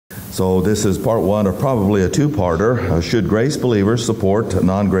So this is part one of probably a two-parter. Should grace believers support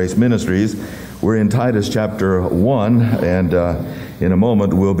non-grace ministries? We're in Titus chapter 1, and in a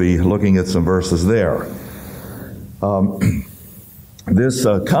moment we'll be looking at some verses there. This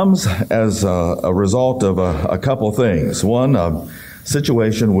comes as a result of a couple things. One, a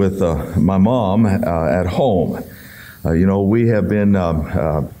situation with my mom at home. We have been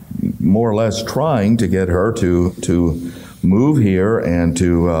more or less trying to get her to move here and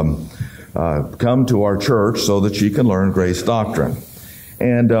to come to our church so that she can learn grace doctrine.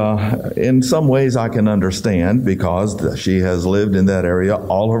 And in some ways I can understand, because she has lived in that area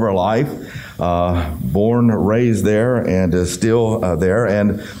all of her life, born, raised there, and is still there,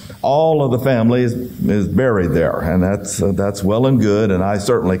 and all of the family is buried there, and that's well and good, and I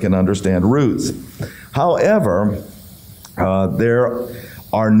certainly can understand roots. However, there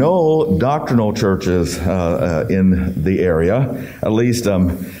are no doctrinal churches in the area. At least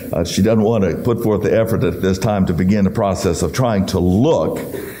she doesn't want to put forth the effort at this time to begin the process of trying to look.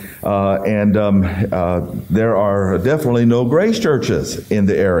 There are definitely no grace churches in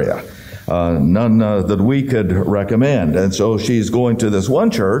the area. None that we could recommend. And so she's going to this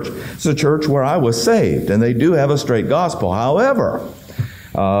one church. It's a church where I was saved, and they do have a straight gospel. However,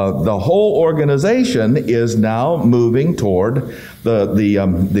 the whole organization is now moving toward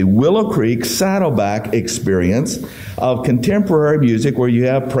the Willow Creek Saddleback experience of contemporary music, where you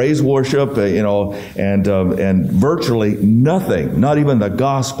have praise worship, and virtually nothing, not even the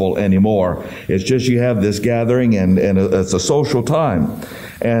gospel anymore. It's just you have this gathering, and it's a social time.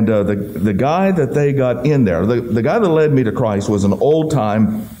 And the guy that they got in there, the guy that led me to Christ, was an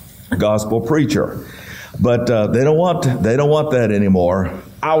old-time gospel preacher. But they don't want that anymore.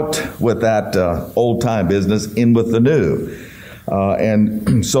 Out with that old-time business, in with the new.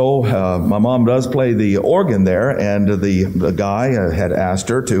 And so my mom does play the organ there, and the guy had asked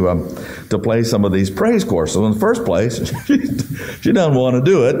her to play some of these praise courses. So in the first place, she doesn't want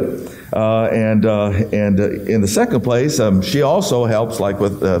to do it. And in the second place, she also helps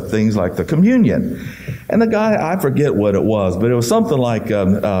with things like the communion. And the guy, I forget what it was, but it was something like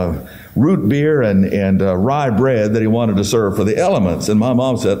root beer and rye bread that he wanted to serve for the elements. And my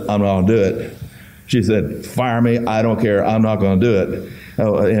mom said, "I'm not going to do it." She said, "Fire me, I don't care, I'm not going to do it."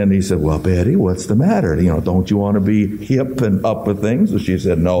 And he said, "Well, Betty, what's the matter? Don't you want to be hip and up with things?" And she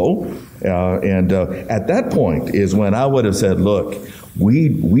said, "No." At that point is when I would have said, "Look,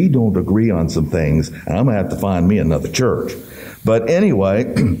 we don't agree on some things, and I'm going to have to find me another church." But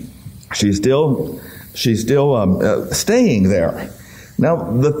anyway, she's still staying there. Now,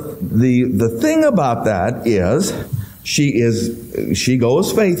 the thing about that is she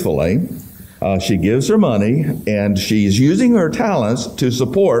goes faithfully. She gives her money, and she's using her talents to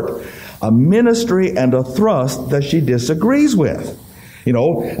support a ministry and a thrust that she disagrees with.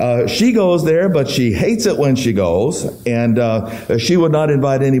 She goes there, but she hates it when she goes, and she would not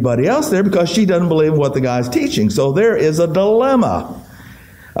invite anybody else there because she doesn't believe what the guy's teaching. So there is a dilemma.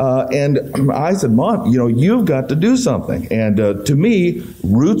 And I said, "Mom, you've got to do something." And to me,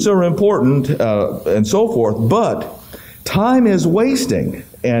 roots are important and so forth, but time is wasting.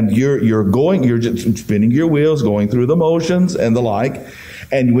 And you're just spinning your wheels, going through the motions and the like.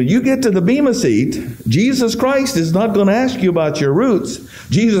 And when you get to the Bema seat, Jesus Christ is not going to ask you about your roots.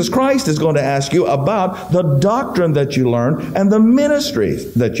 Jesus Christ is going to ask you about the doctrine that you learn and the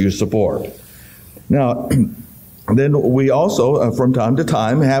ministries that you support. Now, then we also, from time to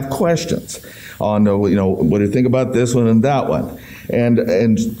time, have questions on, what do you think about this one and that one? And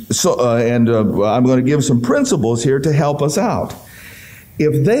I'm going to give some principles here to help us out.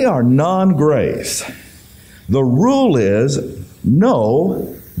 If they are non-grace, the rule is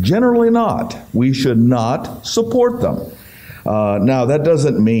no, generally not. We should not support them. Now, that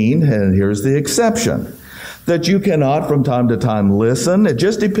doesn't mean, and here's the exception, that you cannot from time to time listen. It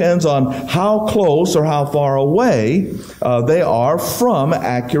just depends on how close or how far away they are from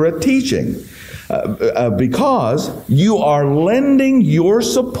accurate teaching. Because you are lending your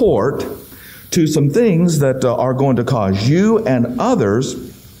support to some things that are going to cause you and others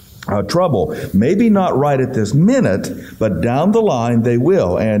trouble. Maybe not right at this minute, but down the line they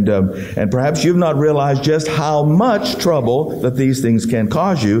will. And perhaps you've not realized just how much trouble that these things can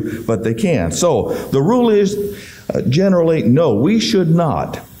cause you, but they can. So the rule is generally no, we should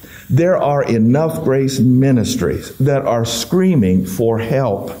not. There are enough grace ministries that are screaming for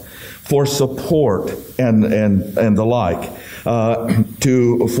help, for support, and the like.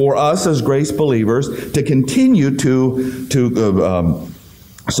 For us as grace believers to continue to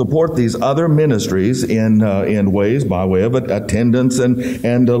support these other ministries in ways by way of attendance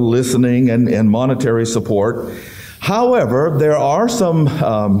and listening and monetary support. However, there are some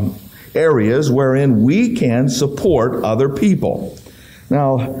areas wherein we can support other people.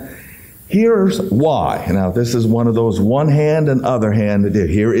 Now, here's why. Now, this is one of those one hand and other hand.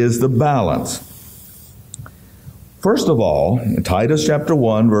 Here is the balance. First of all, in Titus chapter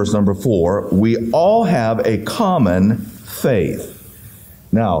 1, verse number 4, we all have a common faith.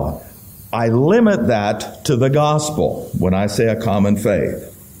 Now, I limit that to the gospel when I say a common faith.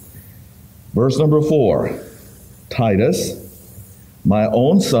 Verse number 4, Titus, my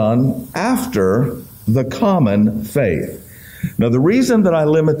own son, after the common faith. Now, the reason that I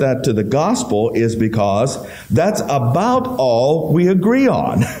limit that to the gospel is because that's about all we agree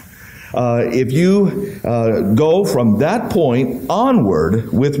on. If you go from that point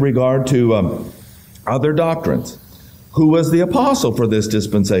onward with regard to other doctrines, who was the apostle for this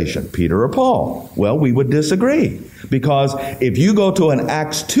dispensation, Peter or Paul? Well, we would disagree. Because if you go to an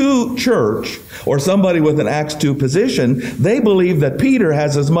Acts 2 church or somebody with an Acts 2 position, they believe that Peter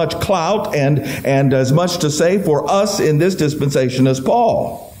has as much clout and as much to say for us in this dispensation as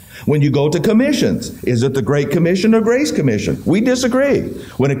Paul. When you go to commissions, is it the Great Commission or Grace Commission? We disagree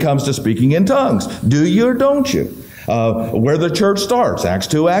when it comes to speaking in tongues. Do you or don't you? Where the church starts, Acts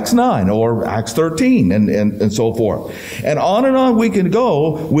 2, Acts 9, or Acts 13, and so forth. And on we can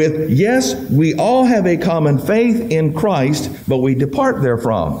go with, yes, we all have a common faith in Christ, but we depart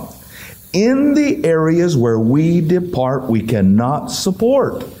therefrom. In the areas where we depart, we cannot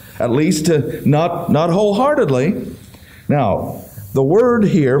support, at least not wholeheartedly. Now, the word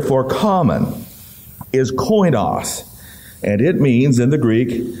here for common is koinos, and it means in the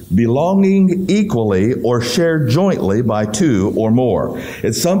Greek belonging equally or shared jointly by two or more.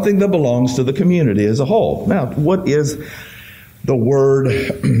 It's something that belongs to the community as a whole. Now, what is the word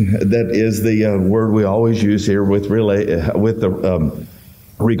that is the word we always use here with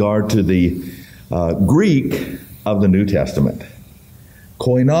regard to the Greek of the New Testament?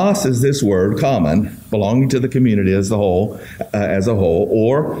 Koinos is this word, common, belonging to the community as a whole,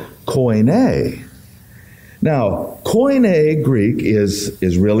 or koine. Now, koine Greek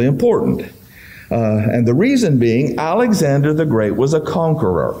is really important. And the reason being, Alexander the Great was a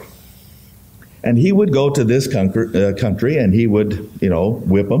conqueror. And he would go to this country and he would,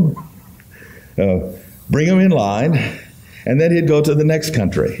 whip them, bring them in line, and then he'd go to the next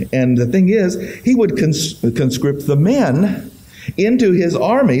country. And the thing is, he would conscript the men into his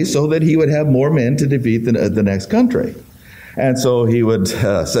army so that he would have more men to defeat the next country. And so he would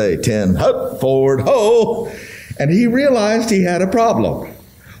say, 10, hut, forward, ho! And he realized he had a problem.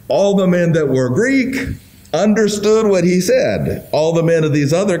 All the men that were Greek understood what he said. All the men of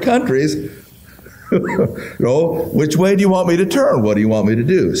these other countries, which way do you want me to turn? What do you want me to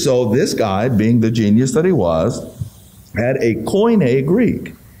do? So this guy, being the genius that he was, had a koine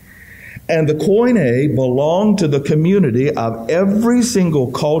Greek. And the koine belonged to the community of every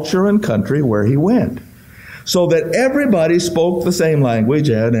single culture and country where he went. So that everybody spoke the same language,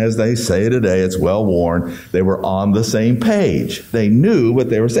 and as they say today, it's well worn, they were on the same page. They knew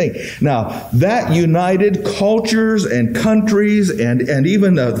what they were saying. Now, that united cultures and countries and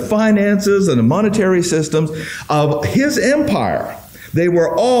even the finances and the monetary systems of his empire. They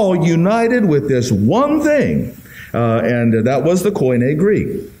were all united with this one thing, and that was the koine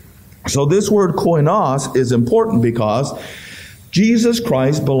Greek. So this word koinos is important because Jesus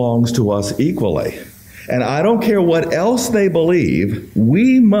Christ belongs to us equally. And I don't care what else they believe,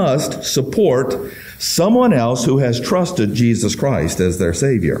 we must support someone else who has trusted Jesus Christ as their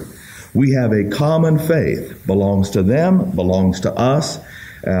Savior. We have a common faith, belongs to them, belongs to us,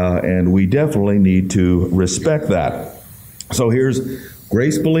 and we definitely need to respect that. So here's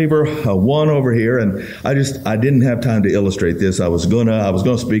Grace Believer 1 over here, and I didn't have time to illustrate this. I was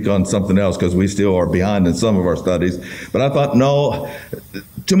gonna speak on something else because we still are behind in some of our studies, but I thought, no,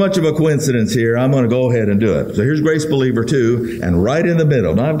 too much of a coincidence here. I'm going to go ahead and do it. So here's Grace Believer 2, and right in the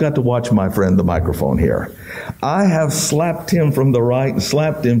middle. Now I've got to watch my friend the microphone here. I have slapped him from the right and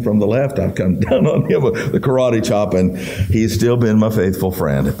slapped him from the left. I've come down on him with the karate chop, and he's still been my faithful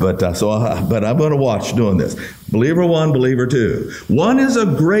friend. But I'm going to watch doing this. Believer 1, Believer 2. One is a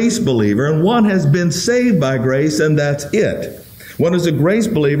grace believer, and one has been saved by grace, and that's it. One is a grace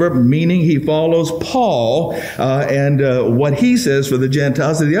believer, meaning he follows Paul and what he says for the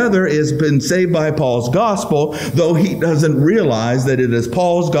Gentiles. And the other is been saved by Paul's gospel, though he doesn't realize that it is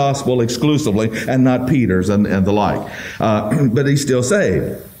Paul's gospel exclusively and not Peter's and the like. But he's still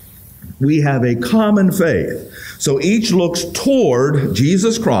saved. We have a common faith. So each looks toward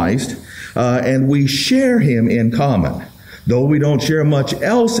Jesus Christ, and we share him in common. Though we don't share much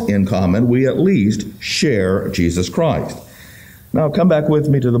else in common, we at least share Jesus Christ. Now come back with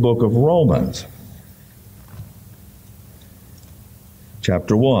me to the book of Romans,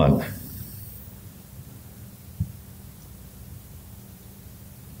 chapter 1.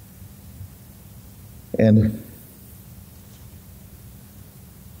 And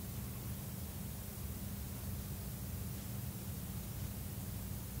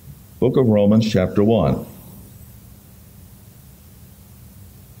book of Romans, chapter 1.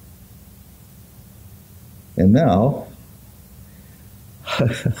 And now,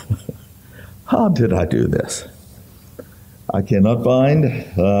 how did I do this? I cannot find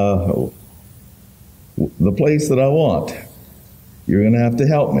the place that I want. You're going to have to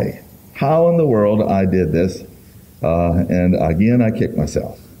help me. How in the world I did this? And again, I kick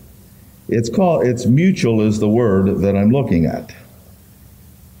myself. It's mutual is the word that I'm looking at.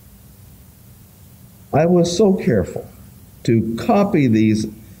 I was so careful to copy these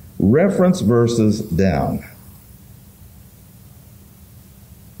reference verses down.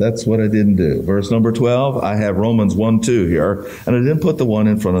 That's what I didn't do. Verse number 12, I have Romans 1:2 here, and I didn't put the 1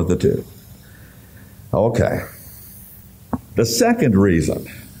 in front of the 2. Okay. The second reason,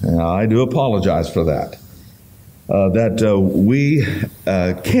 and I do apologize for that, we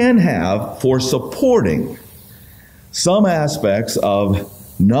can have for supporting some aspects of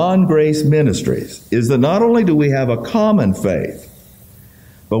non-grace ministries is that not only do we have a common faith,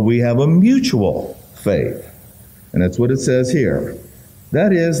 but we have a mutual faith. And that's what it says here.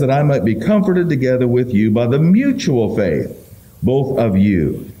 That is, that I might be comforted together with you by the mutual faith, both of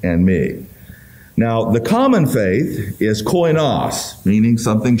you and me. Now, the common faith is koinos, meaning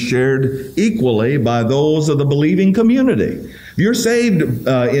something shared equally by those of the believing community. If you're saved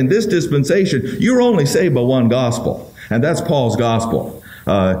in this dispensation, you're only saved by one gospel, and that's Paul's gospel.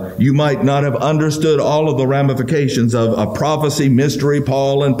 You might not have understood all of the ramifications of prophecy, mystery,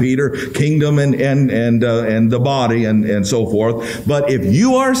 Paul and Peter, kingdom and the body and so forth. But if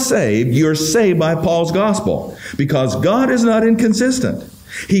you are saved, you're saved by Paul's gospel, because God is not inconsistent.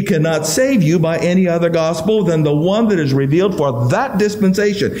 He cannot save you by any other gospel than the one that is revealed for that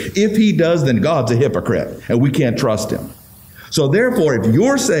dispensation. If he does, then God's a hypocrite, and we can't trust him. So therefore, if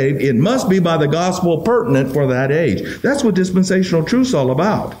you're saved, it must be by the gospel pertinent for that age. That's what dispensational truth's all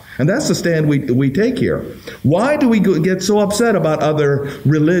about. And that's the stand we take here. Why do we get so upset about other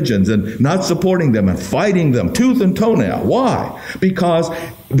religions and not supporting them and fighting them tooth and toenail? Why? Because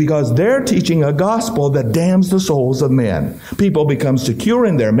they're teaching a gospel that damns the souls of men. People become secure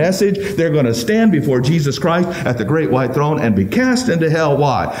in their message. They're going to stand before Jesus Christ at the great white throne and be cast into hell.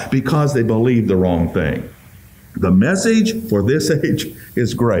 Why? Because they believe the wrong thing. The message for this age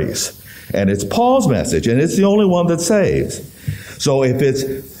is grace. And it's Paul's message, and it's the only one that saves. So if it's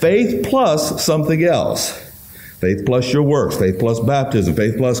faith plus something else, faith plus your works, faith plus baptism,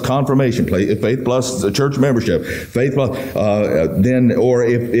 faith plus confirmation, faith plus church membership, faith plus, or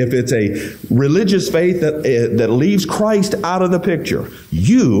if it's a religious faith that leaves Christ out of the picture,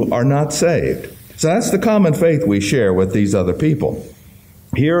 you are not saved. So that's the common faith we share with these other people.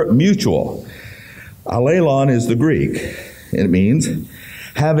 Here, mutual. Alelon is the Greek. It means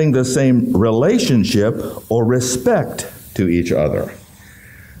having the same relationship or respect to each other.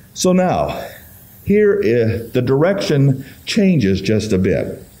 So now, here the direction changes just a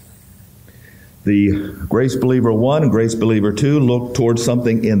bit. The Grace Believer 1 and Grace Believer 2 look towards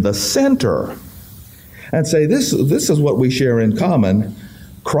something in the center and say, this is what we share in common,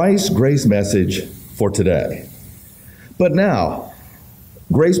 Christ's grace message for today. But now,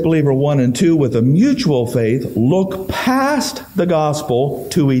 Grace Believer 1 and 2 with a mutual faith look past the gospel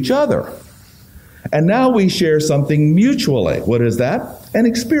to each other. And now we share something mutually. What is that? An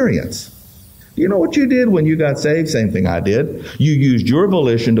experience. Do you know what you did when you got saved? Same thing I did. You used your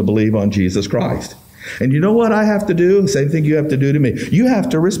volition to believe on Jesus Christ. And you know what I have to do? Same thing you have to do to me. You have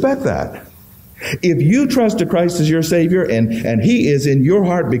to respect that. If you trust to Christ as your Savior and He is in your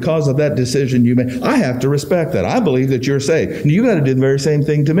heart because of that decision you made, I have to respect that. I believe that you're saved. And you got to do the very same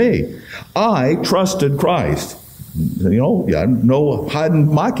thing to me. I trusted Christ. No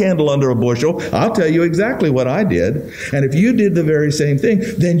hiding my candle under a bushel. I'll tell you exactly what I did. And if you did the very same thing,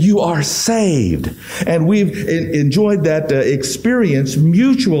 then you are saved. And we've enjoyed that experience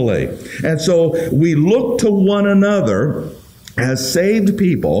mutually. And so we look to one another as saved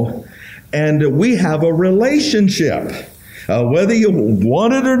people, and we have a relationship. Whether you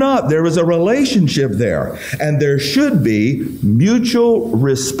want it or not, there is a relationship there. And there should be mutual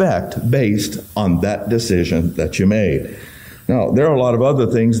respect based on that decision that you made. Now, there are a lot of other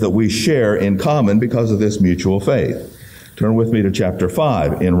things that we share in common because of this mutual faith. Turn with me to chapter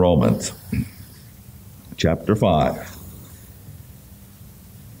 5 in Romans. Chapter 5.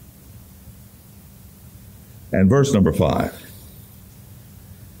 And verse number 5.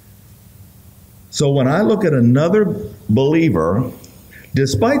 So when I look at another believer,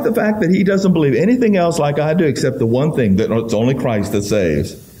 despite the fact that he doesn't believe anything else like I do except the one thing, that it's only Christ that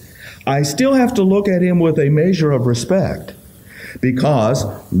saves, I still have to look at him with a measure of respect, because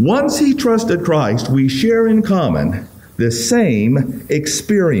once he trusted Christ, we share in common the same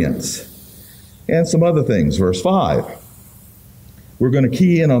experience. And some other things. Verse 5. We're going to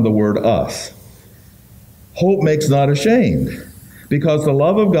key in on the word us. Hope makes not ashamed, because the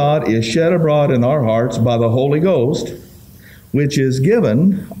love of God is shed abroad in our hearts by the Holy Ghost, which is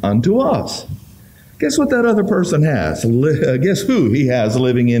given unto us. Guess what that other person has? Guess who he has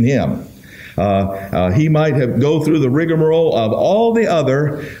living in him? He might have go through the rigmarole of all the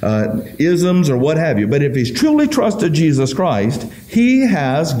other isms or what have you, but if he's truly trusted Jesus Christ, he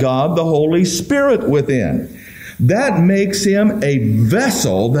has God the Holy Spirit within. That makes him a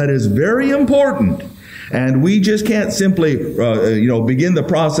vessel that is very important. And we just can't simply, begin the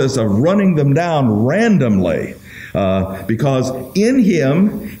process of running them down randomly. Because in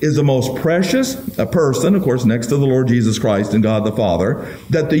him is the most precious person, of course, next to the Lord Jesus Christ and God the Father,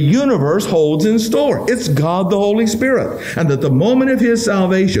 that the universe holds in store. It's God the Holy Spirit. And at the moment of his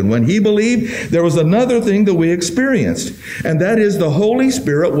salvation, when he believed, there was another thing that we experienced. And that is the Holy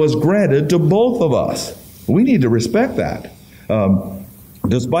Spirit was granted to both of us. We need to respect that.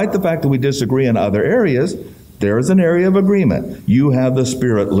 Despite the fact that we disagree in other areas, there is an area of agreement. You have the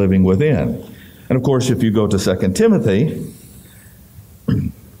Spirit living within. And of course, if you go to 2 Timothy, 2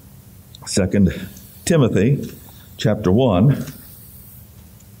 Timothy chapter 1,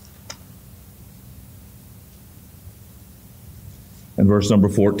 and verse number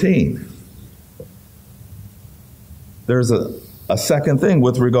 14, there's a second thing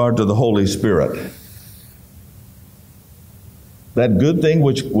with regard to the Holy Spirit. That good thing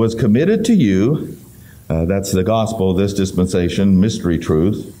which was committed to you, that's the gospel, this dispensation, mystery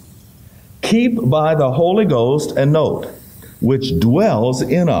truth, keep by the Holy Ghost, and note, which dwells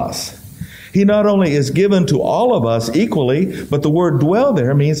in us. He not only is given to all of us equally, but the word dwell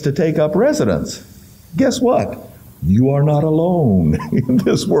there means to take up residence. Guess what? You are not alone in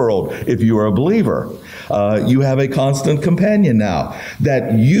this world if you are a believer. You have a constant companion now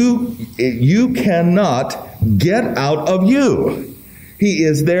that you cannot get out of you. He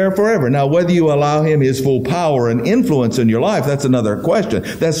is there forever. Now, whether you allow him his full power and influence in your life, that's another question.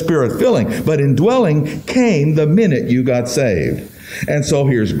 That's spirit filling. But indwelling came the minute you got saved. And so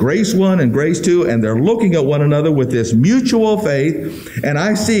here's grace 1 and grace 2, and they're looking at one another with this mutual faith. And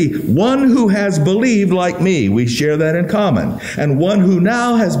I see one who has believed like me. We share that in common. And one who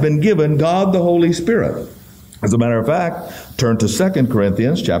now has been given God the Holy Spirit. As a matter of fact, turn to 2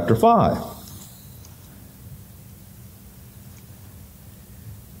 Corinthians chapter 5.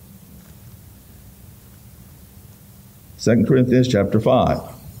 2 Corinthians chapter 5.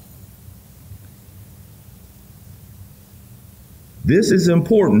 This is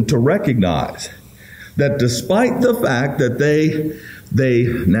important to recognize, that despite the fact that they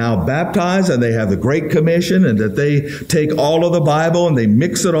now baptize and they have the Great Commission and that they take all of the Bible and they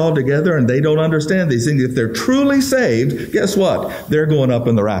mix it all together and they don't understand these things, if they're truly saved, guess what? They're going up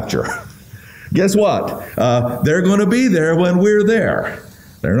in the rapture. Guess what? They're going to be there when we're there.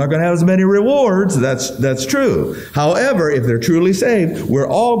 They're not going to have as many rewards. That's true. However, if they're truly saved, we're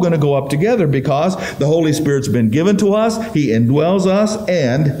all going to go up together because the Holy Spirit's been given to us. He indwells us,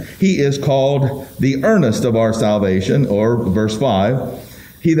 and he is called the earnest of our salvation, or verse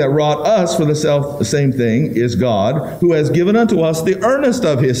 5. He that wrought us for the same thing is God, who has given unto us the earnest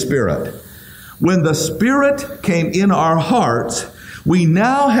of his Spirit. When the Spirit came in our hearts, we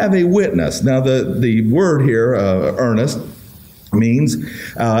now have a witness. Now, the word here, earnest, means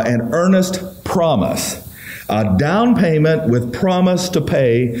an earnest promise, a down payment with promise to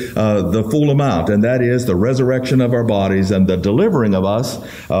pay the full amount, and that is the resurrection of our bodies and the delivering of us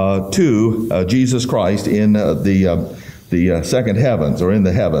to Jesus Christ in the second heavens, or in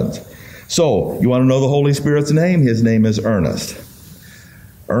the heavens. So, you want to know the Holy Spirit's name? His name is Earnest.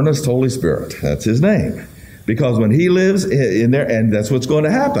 Earnest Holy Spirit, that's his name. Because when he lives in there, and that's what's going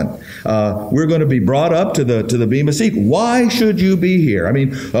to happen, we're going to be brought up to the Bema seat. Why should you be here? I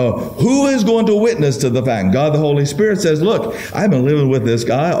mean, who is going to witness to the fact? God the Holy Spirit says, look, I've been living with this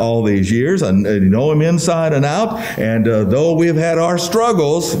guy all these years, and you know him inside and out, and though we've had our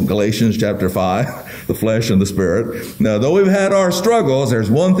struggles, Galatians chapter 5, the flesh and the spirit, now, though we've had our struggles, there's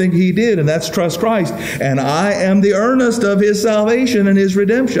one thing he did, and that's trust Christ. And I am the earnest of his salvation and his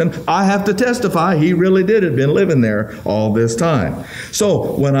redemption. I have to testify he really did it. Been living there all this time.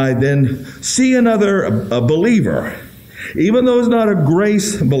 So when I then see another believer, even though he's not a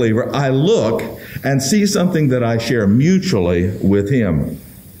grace believer, I look and see something that I share mutually with him.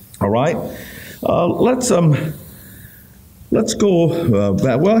 All right, let's go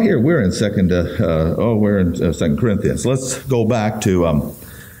back. Well, here we're in Second Corinthians. Let's go back to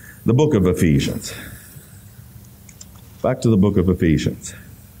The book of Ephesians. Back to the book of Ephesians.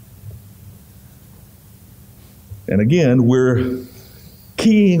 And again, we're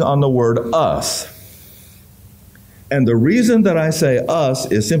keying on the word us. And the reason that I say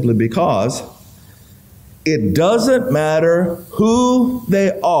us is simply because it doesn't matter who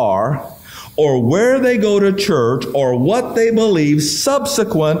they are or where they go to church or what they believe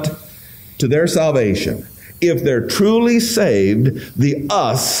subsequent to their salvation. If they're truly saved, the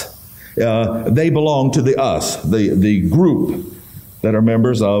us, they belong to the us, the group that are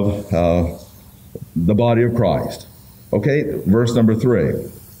members of the body of Christ. Okay, verse number 3.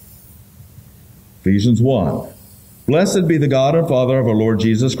 Ephesians 1. Blessed be the God and Father of our Lord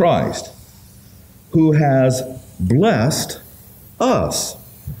Jesus Christ, who has blessed us.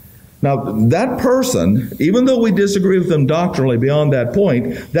 Now, that person, even though we disagree with them doctrinally beyond that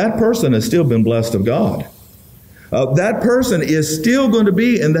point, that person has still been blessed of God. That person is still going to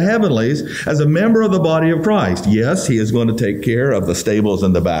be in the heavenlies as a member of the body of Christ. Yes, he is going to take care of the stables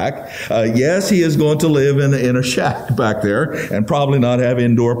in the back. Yes, he is going to live in a shack back there and probably not have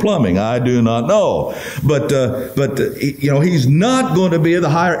indoor plumbing. I do not know. But he's not going to be the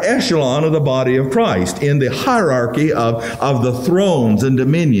higher echelon of the body of Christ in the hierarchy of the thrones and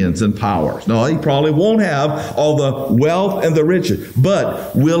dominions and powers. No, he probably won't have all the wealth and the riches.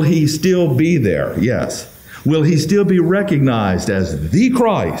 But will he still be there? Yes. Will he still be recognized as the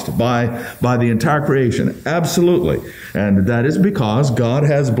Christ by the entire creation? Absolutely. And that is because God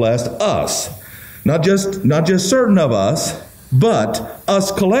has blessed us. Not just certain of us, but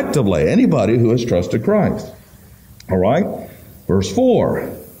us collectively. Anybody who has trusted Christ. All right? Verse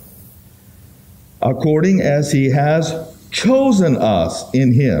 4. According as he has chosen us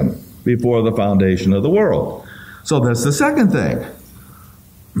in him before the foundation of the world. So that's the second thing.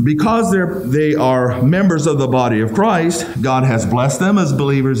 Because they are members of the body of Christ, God has blessed them as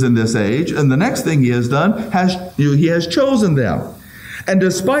believers in this age. And the next thing he has done, he has chosen them. And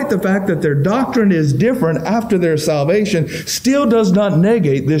despite the fact that their doctrine is different after their salvation, still does not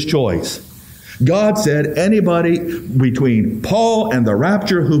negate this choice. God said anybody between Paul and the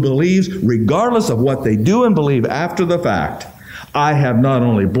rapture who believes, regardless of what they do and believe after the fact, I have not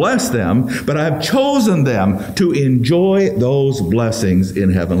only blessed them, but I have chosen them to enjoy those blessings in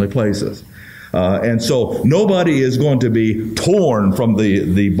heavenly places. And so nobody is going to be torn from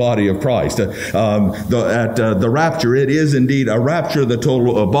the body of Christ. At the rapture, it is indeed a rapture of the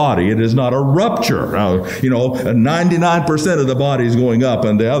total body. It is not a rupture. 99% of the body is going up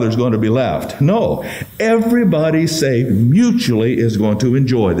and the other is going to be left. No, everybody saved mutually is going to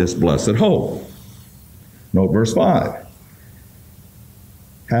enjoy this blessed hope. Note verse 5.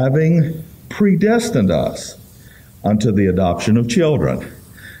 Having predestined us unto the adoption of children.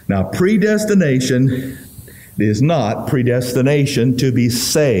 Now, predestination is not predestination to be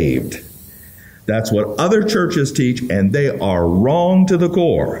saved. That's what other churches teach, and they are wrong to the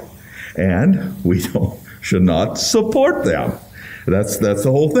core. And we should not support them. That's the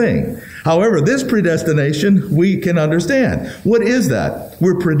whole thing. However, this predestination we can understand. What is that?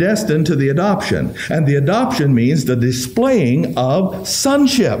 We're predestined to the adoption. And the adoption means the displaying of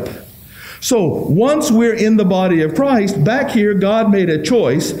sonship. So once we're in the body of Christ, back here God made a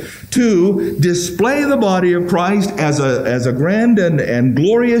choice to display the body of Christ as a grand and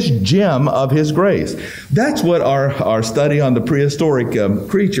glorious gem of his grace. That's what our study on the prehistoric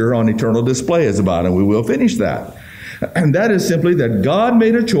creature on eternal display is about, and we will finish that. And that is simply that God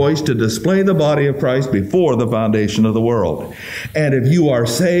made a choice to display the body of Christ before the foundation of the world. And if you are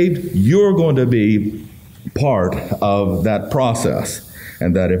saved, you're going to be part of that process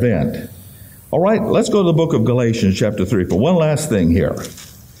and that event. All right, let's go to the book of Galatians chapter 3 for one last thing here.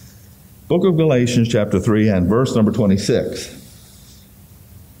 Book of Galatians chapter 3 and verse number 26.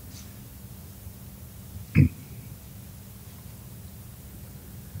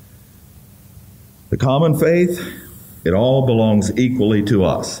 The common faith, it all belongs equally to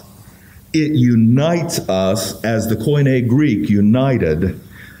us. It unites us as the Koine Greek united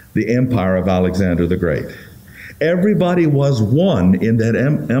the empire of Alexander the Great. Everybody was one in that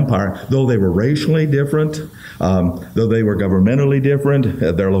empire, though they were racially different, though they were governmentally different,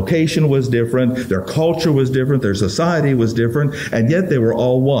 their location was different, their culture was different, their society was different, and yet they were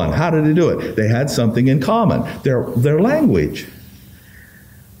all one. How did they do it? They had something in common, their language.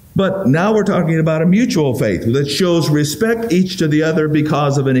 But now we're talking about a mutual faith that shows respect each to the other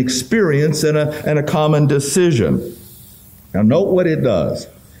because of an experience and a common decision. Now note what it does.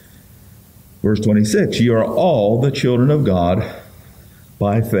 Verse 26, you are all the children of God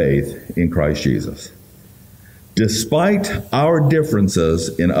by faith in Christ Jesus. Despite our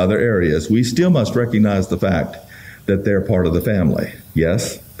differences in other areas, we still must recognize the fact that they're part of the family.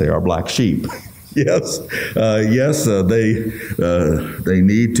 Yes, They are black sheep. Yes, they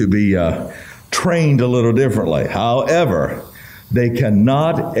need to be trained a little differently. However, they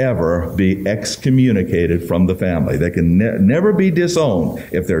cannot ever be excommunicated from the family. They can never be disowned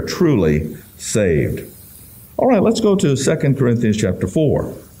if they're truly saved. All right, let's go to 2 Corinthians chapter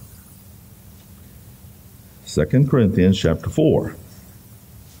 4. 2 Corinthians chapter 4.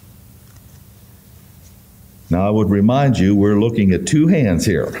 Now, I would remind you, we're looking at two hands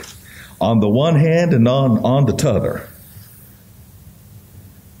here. On the one hand and on the t'other.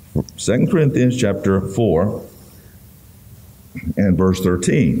 2 Corinthians chapter 4 and verse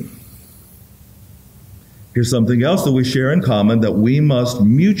 13. Here's something else that we share in common that we must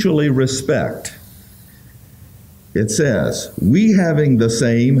mutually respect. It says, we having the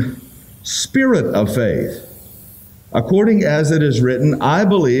same spirit of faith, according as it is written, I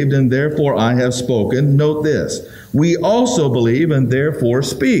believed and therefore I have spoken. Note this, we also believe and therefore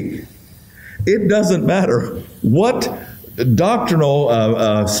speak. It doesn't matter what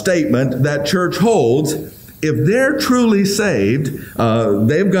doctrinal statement that church holds. If they're truly saved,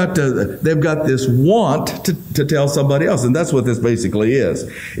 they've got this want to tell somebody else, and that's what this basically is.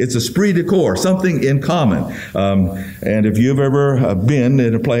 It's esprit de corps, something in common. And if you've ever been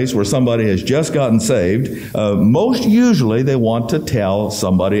in a place where somebody has just gotten saved, most usually they want to tell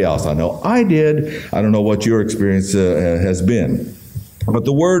somebody else. I know I did. I don't know what your experience has been. But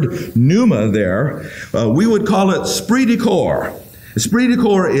the word pneuma there, we would call it esprit de corps. Esprit de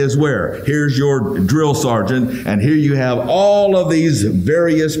corps is where? Here's your drill sergeant, and here you have all of these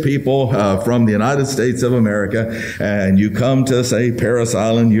various people from the United States of America, and you come to, say, Parris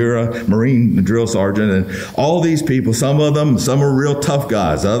Island, you're a Marine drill sergeant, and all these people, some are real tough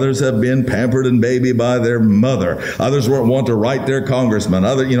guys. Others have been pampered and babied by their mother. Others want to write their congressman.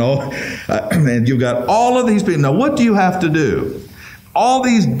 And you've got all of these people. Now, what do you have to do? All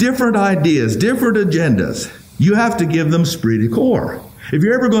these different ideas, different agendas. You have to give them esprit de corps. If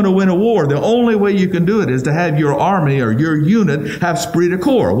you're ever going to win a war, the only way you can do it is to have your army or your unit have esprit de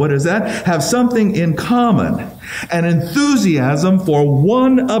corps. What is that? Have something in common. An enthusiasm for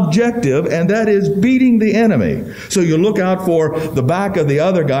one objective, and that is beating the enemy. So you look out for the back of the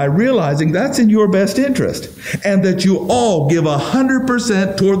other guy, realizing that's in your best interest. And that you all give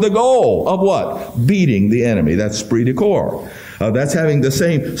 100% toward the goal of what? Beating the enemy. That's esprit de corps. That's having the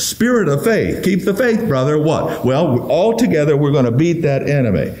same spirit of faith. Keep the faith, brother. What? Well, all together we're going to beat that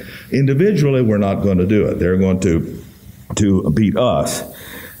enemy. Individually, we're not going to do it. They're going to beat us.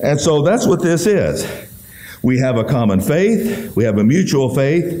 And so that's what this is. We have a common faith, we have a mutual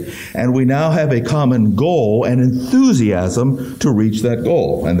faith, and we now have a common goal and enthusiasm to reach that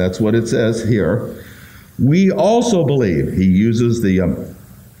goal. And that's what it says here. We also believe. He uses the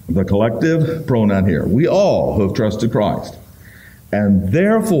collective pronoun here. We all who have trusted Christ. And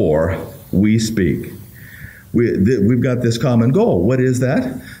therefore, we speak. We've got this common goal. What is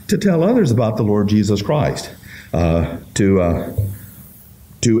that? To tell others about the Lord Jesus Christ. To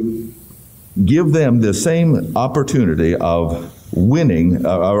give them the same opportunity of winning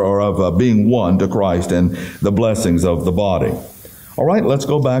or of being won to Christ and the blessings of the body. All right, let's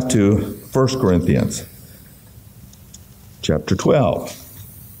go back to 1 Corinthians chapter 12.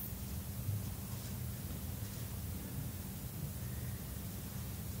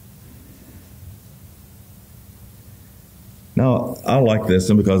 Now, I like this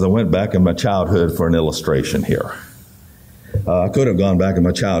one because I went back in my childhood for an illustration here. I could have gone back in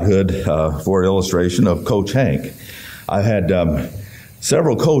my childhood for an illustration of Coach Hank. I had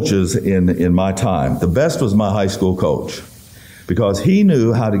several coaches in my time. The best was my high school coach because he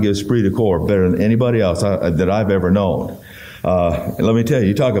knew how to give esprit de corps better than anybody else that I've ever known. Let me tell you,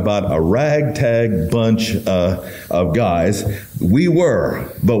 you talk about a ragtag bunch of guys. We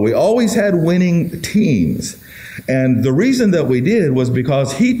were, but we always had winning teams. And the reason that we did was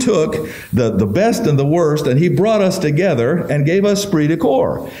because he took the best and the worst and he brought us together and gave us esprit de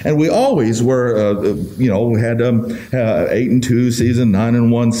corps. And we always were, we had 8-2 season,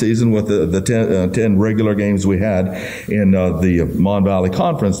 9-1 season with the 10 regular games we had in the Mon Valley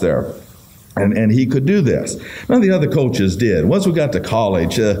Conference there. And he could do this. None of the other coaches did. Once we got to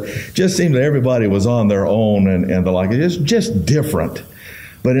college, just seemed that everybody was on their own and the like. It's just different.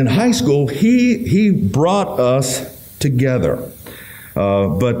 But in high school, he brought us together.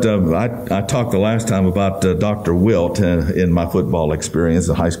 I talked the last time about Dr. Wilt in my football experience,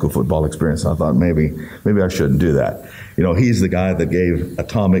 the high school football experience. I thought maybe I shouldn't do that. He's the guy that gave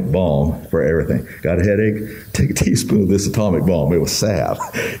atomic balm for everything. Got a headache? Take a teaspoon of this atomic balm. It was salve.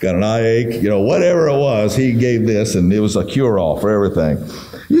 Got an eye ache? Whatever it was, he gave this, and it was a cure-all for everything.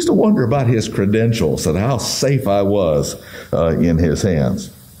 I used to wonder about his credentials and how safe I was in his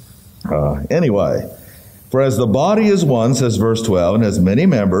hands. Anyway, for as the body is one, says verse 12, and has many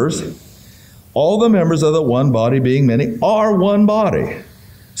members, all the members of the one body being many are one body.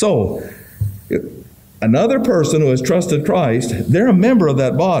 So, another person who has trusted Christ, they're a member of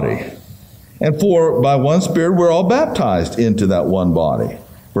that body. And by one Spirit we're all baptized into that one body.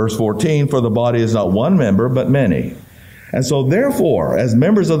 Verse 14, for the body is not one member, but many. And so therefore, as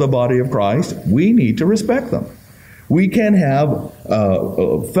members of the body of Christ, we need to respect them. We can have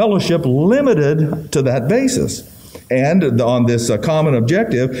fellowship limited to that basis. And on this common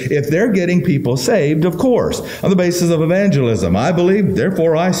objective, if they're getting people saved, of course, on the basis of evangelism. I believe,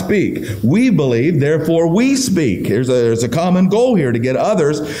 therefore I speak. We believe, therefore we speak. There's a common goal here to get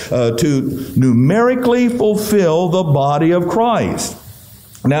others to numerically fulfill the body of Christ.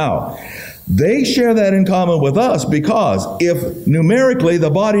 Now, they share that in common with us because if numerically the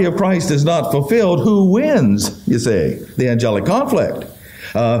body of Christ is not fulfilled, who wins, you say? The angelic conflict.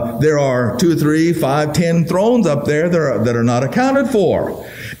 There are 2, 3, 5, 10 thrones up there that are not accounted for.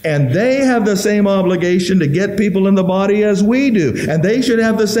 And they have the same obligation to get people in the body as we do. And they should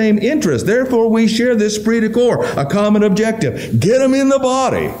have the same interest. Therefore, we share this esprit de corps, a common objective. Get them in the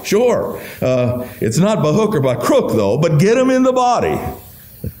body. Sure. It's not by hook or by crook, though, but get them in the body.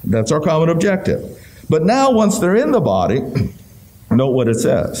 That's our common objective. But now, once they're in the body, note what it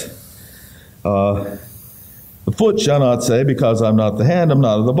says. The foot shall not say, because I'm not the hand, I'm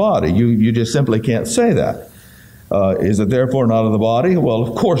not of the body. You just simply can't say that. Is it therefore not of the body? Well,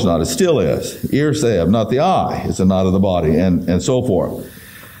 of course not. It still is. Ears say, I'm not the eye. It's not of the body, and so forth.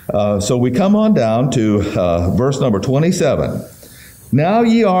 So we come on down to verse number 27. Now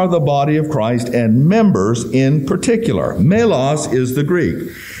ye are the body of Christ and members in particular. Melos is the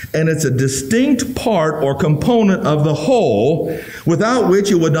Greek. And it's a distinct part or component of the whole, without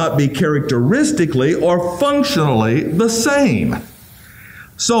which it would not be characteristically or functionally the same.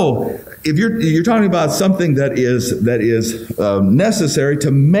 So, if you're talking about something that is necessary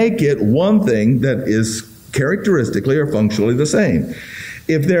to make it one thing that is characteristically or functionally the same.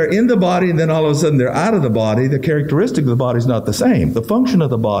 If they're in the body and then all of a sudden they're out of the body, the characteristic of the body is not the same. The function of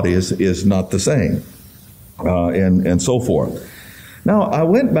the body is not the same, and so forth. Now, I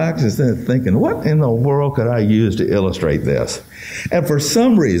went back to thinking, what in the world could I use to illustrate this? And for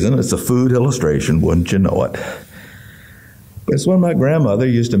some reason, it's a food illustration, wouldn't you know it? It's when my grandmother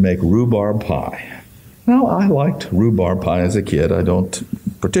used to make rhubarb pie. Now, I liked rhubarb pie as a kid. I don't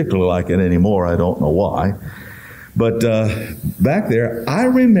particularly like it anymore. I don't know why. But back there, I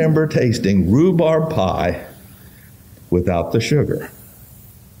remember tasting rhubarb pie without the sugar.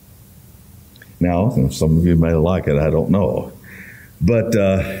 Now, some of you may like it, I don't know. But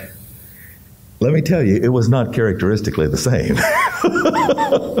let me tell you, it was not characteristically the same.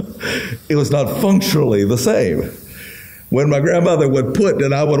 It was not functionally the same. When my grandmother would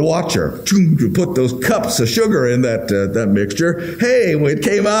and I would watch her put those cups of sugar in that mixture, hey, it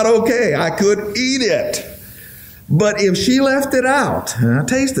came out okay. I could eat it. But if she left it out, and I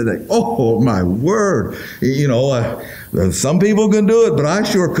tasted it, oh, my word. You know, some people can do it, but I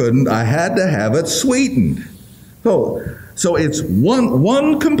sure couldn't. I had to have it sweetened. So it's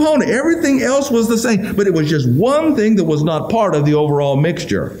one component. Everything else was the same, but it was just one thing that was not part of the overall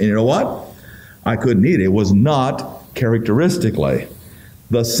mixture. And you know what? I couldn't eat it. It was not characteristically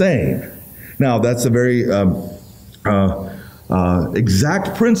the same. Now, that's a very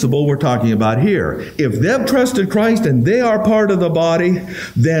exact principle we're talking about here. If they've trusted Christ and they are part of the body,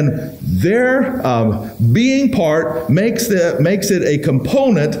 then their being part makes it a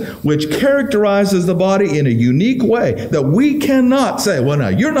component which characterizes the body in a unique way that we cannot say, well, now,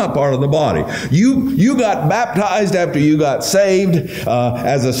 you're not part of the body. You got baptized after you got saved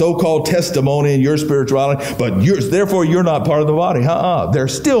as a so-called testimony in your spirituality, but therefore you're not part of the body. They're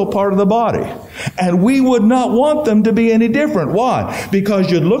still part of the body. And we would not want them to be any different. Why?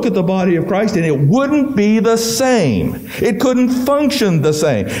 Because you'd look at the body of Christ and it wouldn't be the same. It couldn't function the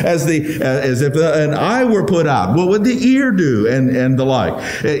same as if an eye were put out. What would the ear do and the like?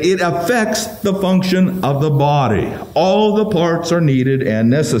 It affects the function of the body. All the parts are needed and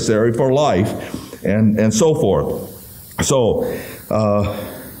necessary for life and so forth. So,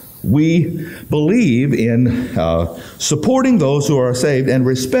 we believe in supporting those who are saved and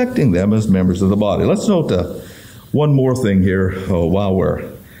respecting them as members of the body. Let's note one more thing here while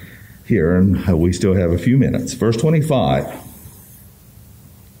we're here, and we still have a few minutes. Verse 25.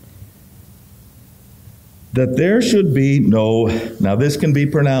 That there should be no, now this can be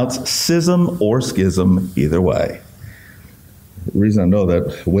pronounced schism or schism, either way. The reason I know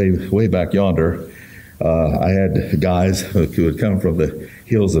that way back yonder, I had guys who had come from the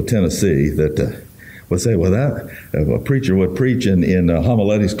hills of Tennessee that would say, well, that a preacher would preach in a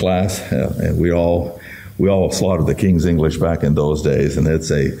homiletics class, and we all slaughtered the King's English back in those days, and they'd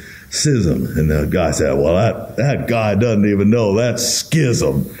say schism, and the guy said, well, that guy doesn't even know that's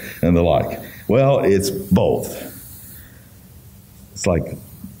schism, and the like. Well, it's both. It's like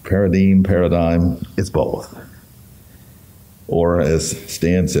paradigm, it's both. Or as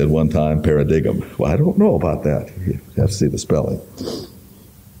Stan said one time, paradigm. Well, I don't know about that. You have to see the spelling.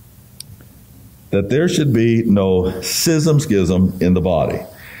 That there should be no schism in the body.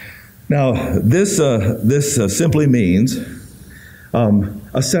 Now, this simply means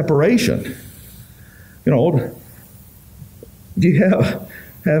a separation. You know, you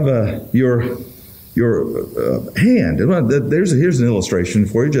have your hand. Here's an illustration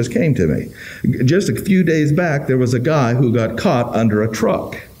for you. Just came to me. Just a few days back, there was a guy who got caught under a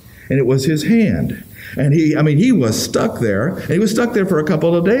truck, and it was his hand. And he was stuck there, and he was stuck there for a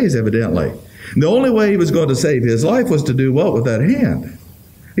couple of days, evidently. And the only way he was going to save his life was to do what with that hand?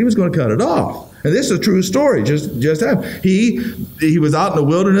 He was going to cut it off. And this is a true story. Just happened. He was out in the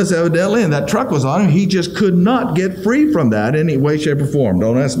wilderness, evidently, and that truck was on him. He just could not get free from that in any way, shape, or form.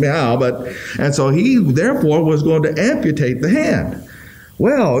 Don't ask me how, and so he therefore was going to amputate the hand.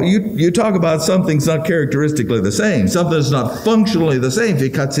 Well, you talk about something's not characteristically the same, something that's not functionally the same. He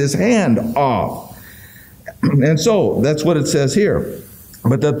cuts his hand off. And so that's what it says here.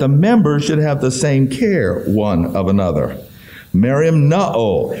 But that the members should have the same care one of another.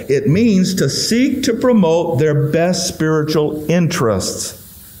 Merimnao. It means to seek to promote their best spiritual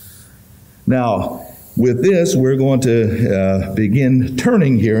interests. Now, with this, we're going to begin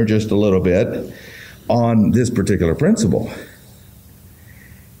turning here just a little bit on this particular principle.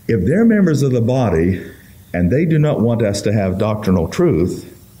 If they're members of the body and they do not want us to have doctrinal truth,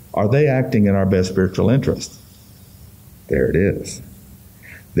 are they acting in our best spiritual interest? There it is.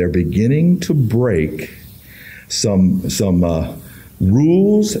 They're beginning to break some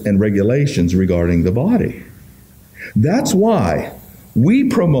rules and regulations regarding the body. That's why we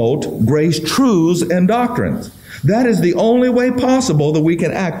promote grace truths and doctrines. That is the only way possible that we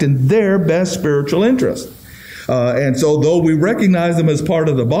can act in their best spiritual interest. And so though we recognize them as part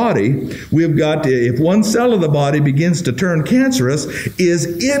of the body, we've got to, if one cell of the body begins to turn cancerous,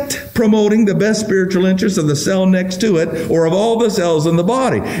 is it promoting the best spiritual interest of the cell next to it or of all the cells in the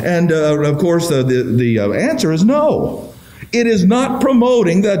body? And of course, the answer is no. It is not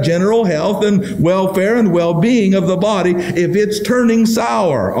promoting the general health and welfare and well-being of the body if it's turning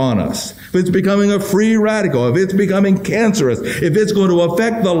sour on us, if it's becoming a free radical, if it's becoming cancerous, if it's going to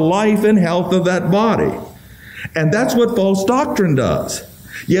affect the life and health of that body. And that's what false doctrine does.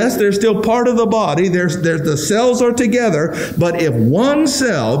 Yes, they're still part of the body. The cells are together. But if one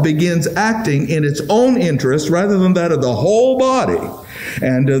cell begins acting in its own interest rather than that of the whole body,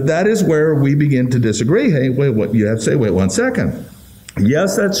 and that is where we begin to disagree. Hey, wait, you have to say, wait 1 second.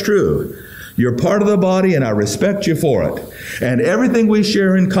 Yes, that's true. You're part of the body, and I respect you for it. And everything we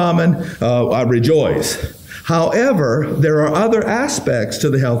share in common, I rejoice. However, there are other aspects to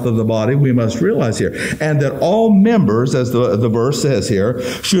the health of the body we must realize here. And that all members, as the verse says here,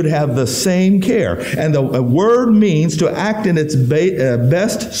 should have the same care. And the word means to act in its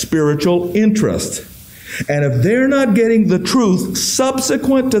best spiritual interest. And if they're not getting the truth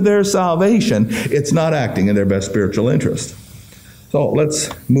subsequent to their salvation, it's not acting in their best spiritual interest. So let's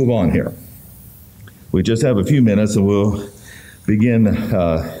move on here. We just have a few minutes and we'll begin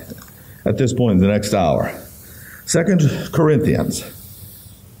at this point in the next hour. 2 Corinthians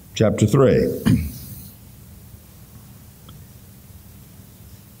chapter 3.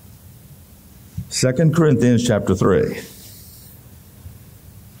 2 Corinthians chapter 3.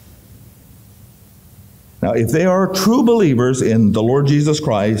 Now, if they are true believers in the Lord Jesus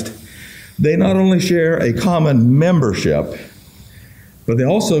Christ, they not only share a common membership, but they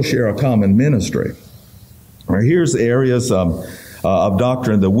also share a common ministry. All right, here's the areas of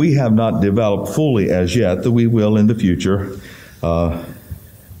doctrine that we have not developed fully as yet, that we will in the future.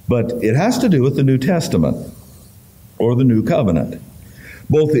 But it has to do with the New Testament or the New Covenant.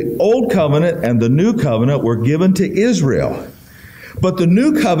 Both the Old Covenant and the New Covenant were given to Israel. But the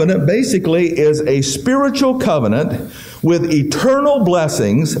New Covenant basically is a spiritual covenant with eternal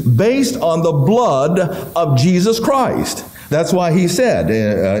blessings based on the blood of Jesus Christ. That's why he said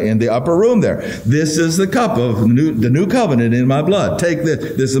in the upper room there, this is the cup of the new covenant in my blood. Take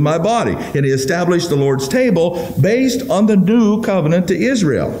this. This is my body. And he established the Lord's table based on the new covenant to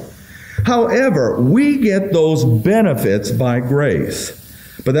Israel. However, we get those benefits by grace.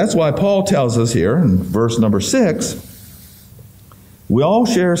 But that's why Paul tells us here in verse number 6, we all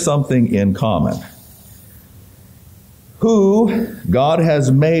share something in common. Who God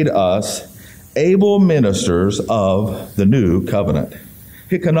has made us able ministers of the new covenant.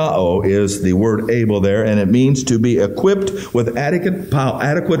 Hikanao is the word able there, and it means to be equipped with adequate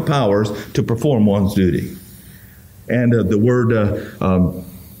powers to perform one's duty. And the word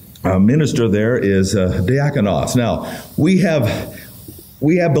minister there is diakonos. Now, we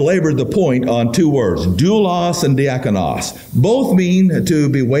have belabored the point on two words, doulos and diakonos. Both mean to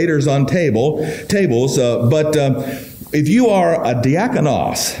be waiters on tables, but if you are a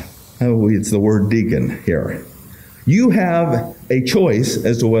diakonos, it's the word deacon here, you have a choice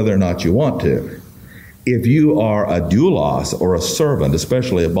as to whether or not you want to. If you are a doulos or a servant,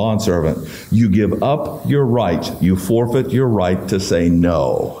 especially a bondservant, you give up your right, you forfeit your right to say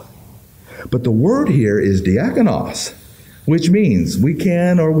no. But the word here is diakonos, which means we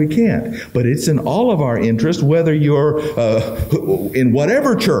can or we can't. But it's in all of our interest, whether you're in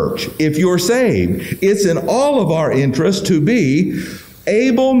whatever church, if you're saved, it's in all of our interest to be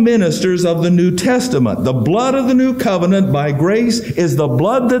able ministers of the New Testament. The blood of the New Covenant by grace is the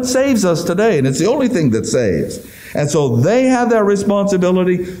blood that saves us today, and it's the only thing that saves. And so they have that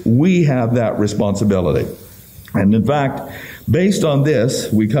responsibility, we have that responsibility. And in fact, based on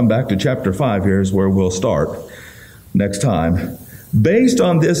this, we come back to chapter 5 here is where we'll start next time. Based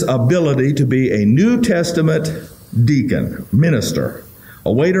on this ability to be a New Testament deacon, minister,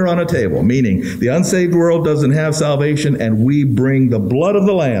 a waiter on a table, meaning the unsaved world doesn't have salvation and we bring the blood of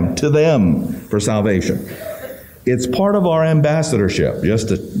the Lamb to them for salvation. It's part of our ambassadorship. Just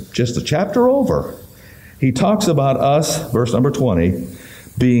a chapter over, he talks about us, verse number 20,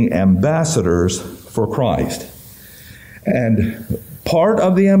 being ambassadors for Christ. And part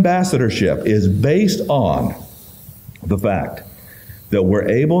of the ambassadorship is based on the fact that we're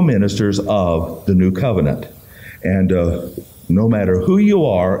able ministers of the new covenant. And no matter who you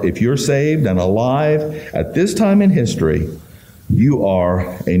are, if you're saved and alive at this time in history, you are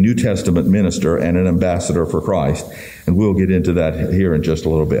a New Testament minister and an ambassador for Christ. And we'll get into that here in just a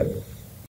little bit.